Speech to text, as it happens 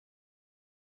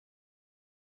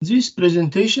This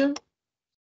presentation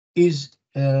is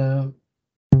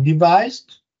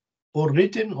devised or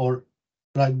written or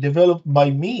like developed by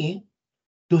me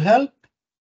to help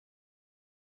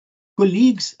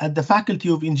colleagues at the Faculty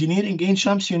of Engineering in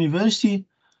Shams University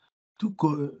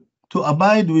to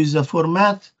abide with the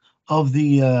format of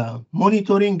the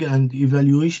monitoring and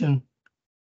evaluation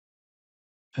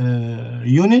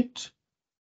unit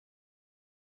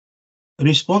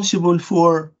responsible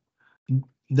for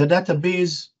the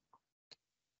database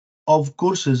of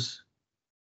courses,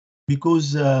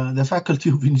 because the Faculty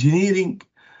of Engineering,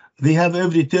 they have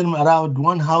every term around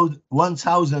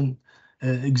 1,000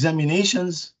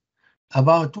 examinations.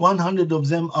 About 100 of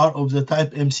them are of the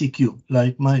type MCQ,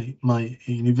 like my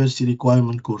university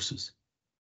requirement courses.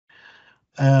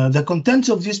 The contents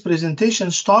of this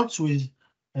presentation starts with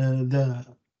the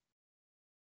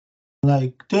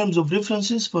terms of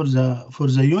references for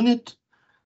the unit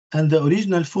and the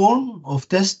original form of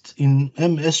test in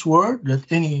MS Word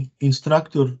that any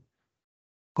instructor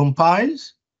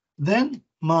compiles. Then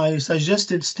my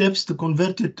suggested steps to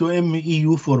convert it to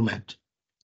MEU format.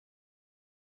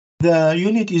 The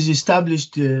unit is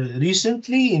established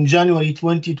recently in January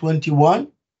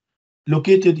 2021,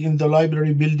 located in the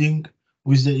library building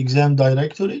with the exam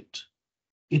directorate.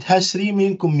 It has 3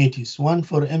 main committees, one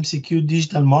for MCQ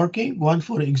digital marking, one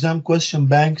for exam question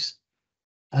banks,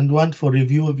 and one for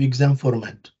review of exam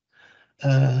format.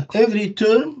 Every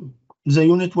term, the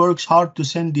unit works hard to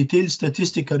send detailed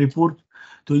statistical report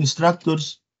to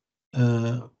instructors,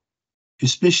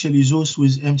 especially those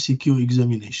with MCQ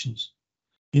examinations.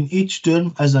 In each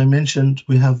term, as I mentioned,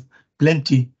 we have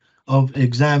plenty of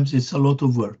exams. It's a lot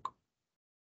of work.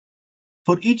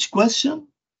 For each question,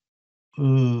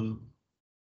 we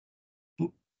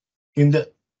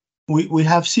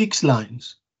have 6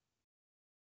 lines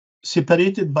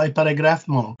separated by paragraph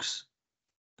marks,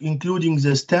 including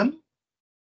the stem,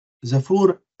 the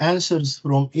 4 answers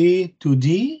from A to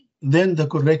D, then the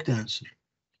correct answer.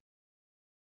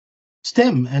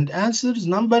 Stem and answers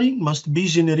numbering must be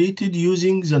generated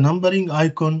using the numbering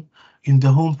icon in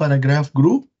the home paragraph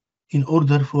group in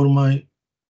order for my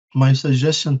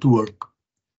suggestion to work.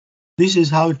 This is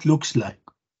how it looks like.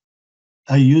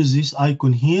 I use this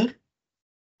icon here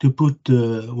to put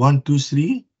 1, 2,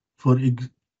 3 for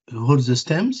the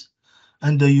stems,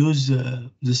 and I use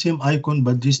the same icon,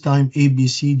 but this time A, B,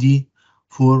 C, D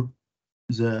for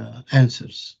the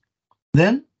answers.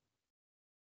 Then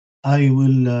I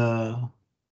will,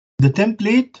 the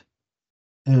template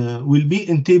will be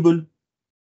in table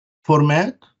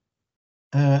format,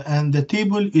 and the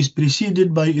table is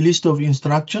preceded by a list of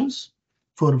instructions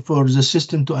for the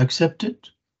system to accept it,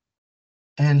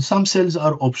 and some cells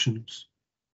are options.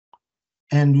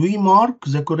 And we mark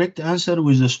the correct answer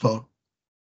with a star.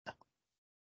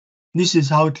 This is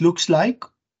how it looks like.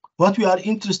 What we are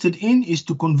interested in is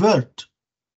to convert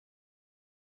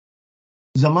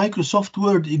the Microsoft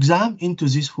Word exam into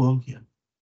this form here.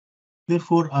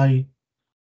 Therefore, I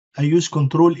use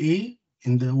Control A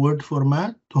in the Word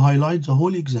format to highlight the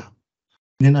whole exam.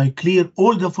 Then I clear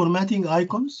all the formatting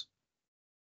icons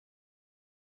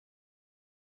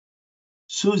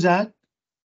so that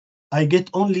I get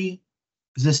only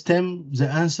the stem, the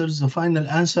answers, the final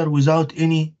answer without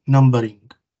any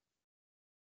numbering.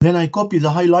 Then I copy the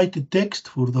highlighted text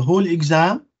for the whole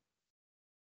exam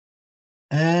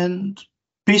and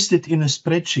paste it in a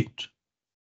spreadsheet.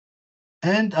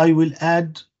 And I will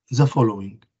add the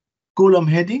following: column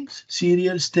headings,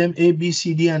 serial, stem, A, B,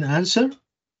 C, D, and answer.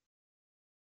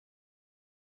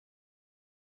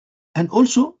 And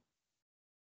also,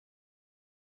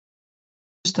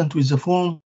 consistent with the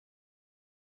form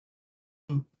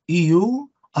EU,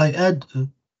 I add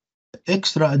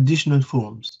extra additional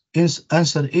forms.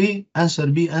 Answer A, answer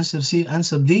B, answer C,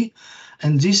 answer D,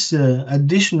 and these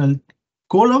additional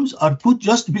columns are put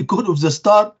just because of the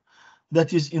star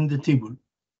that is in the table.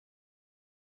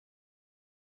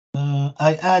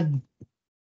 I add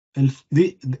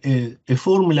a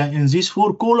formula in these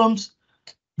 4 columns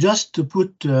just to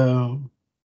put the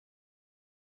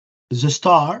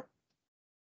star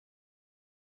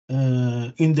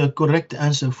in the correct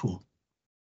answer form.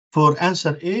 For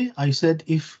answer A, I said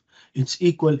if it's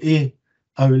equal A,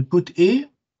 I will put A.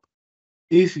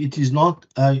 If it is not,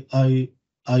 I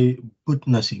put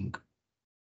nothing.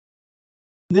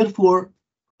 Therefore,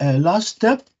 last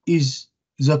step is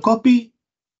the copy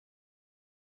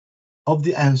of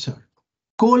the answer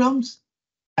columns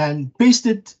and paste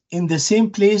it in the same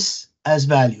place as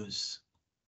values.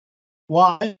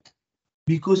 Why?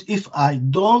 Because if I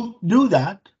don't do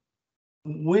that,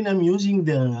 when I'm using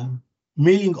the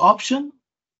mailing option,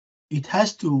 it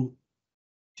has to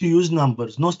use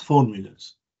numbers, not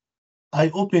formulas. I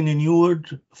open a new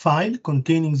Word file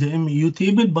containing the MEU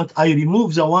table, but I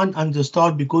remove the one and the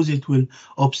star because it will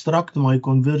obstruct my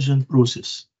conversion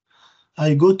process.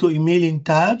 I go to emailing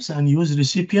tabs and use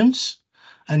recipients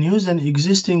and use an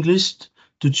existing list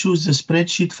to choose the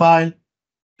spreadsheet file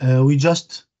we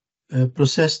just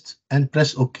processed and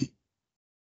press OK.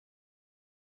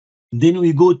 Then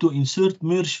we go to insert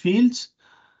merge fields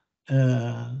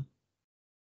and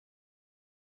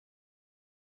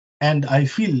I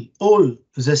fill all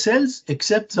the cells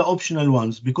except the optional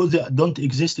ones because they don't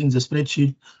exist in the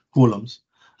spreadsheet columns.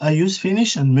 I use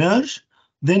finish and merge,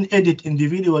 then edit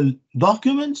individual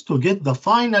documents to get the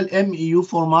final MEU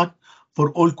format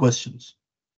for all questions.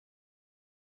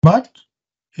 But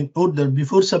in order,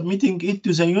 before submitting it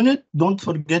to the unit, don't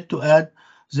forget to add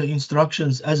the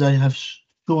instructions as I have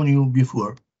shown you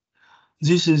before.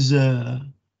 This is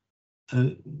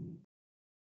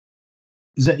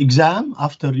the exam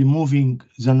after removing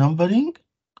the numbering,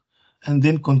 and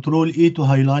then Control A to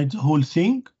highlight the whole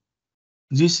thing.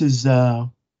 This is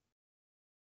a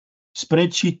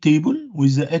spreadsheet table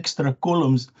with the extra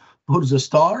columns for the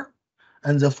star,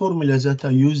 and the formula that I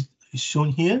used is shown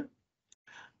here.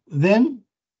 Then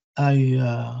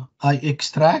I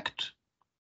extract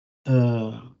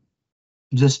the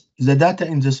data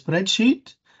in the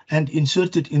spreadsheet and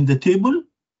insert it in the table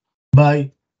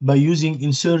by using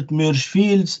insert merge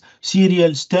fields,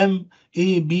 serial, stem,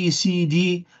 A, B, C,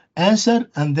 D, answer,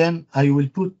 and then I will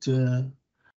put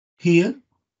here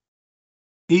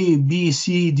A, B,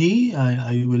 C, D.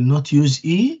 I will not use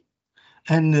E.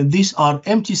 And these are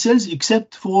empty cells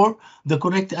except for the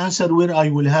correct answer where I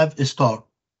will have a star.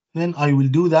 Then I will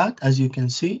do that, as you can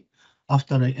see,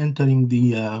 after I entering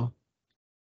the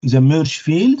merge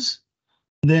fields.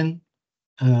 Then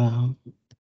I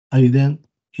then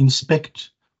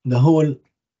inspect the whole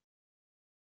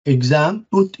exam,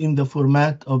 put in the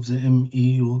format of the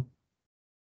MEU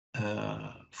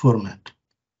format.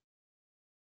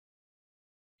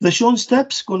 The shown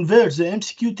steps convert the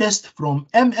MCQ test from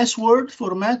MS Word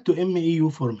format to MEU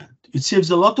format. It saves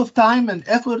a lot of time and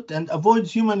effort and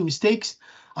avoids human mistakes.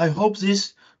 I hope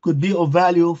this could be of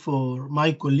value for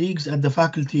my colleagues at the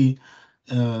Faculty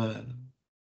of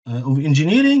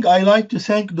Engineering. I like to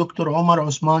thank Dr. Omar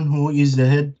Osman, who is the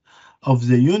head of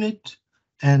the unit,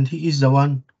 and he is the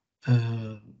one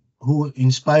who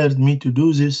inspired me to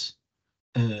do this.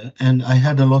 And I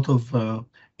had a lot of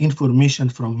information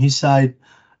from his side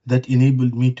that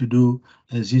enabled me to do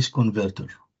this converter.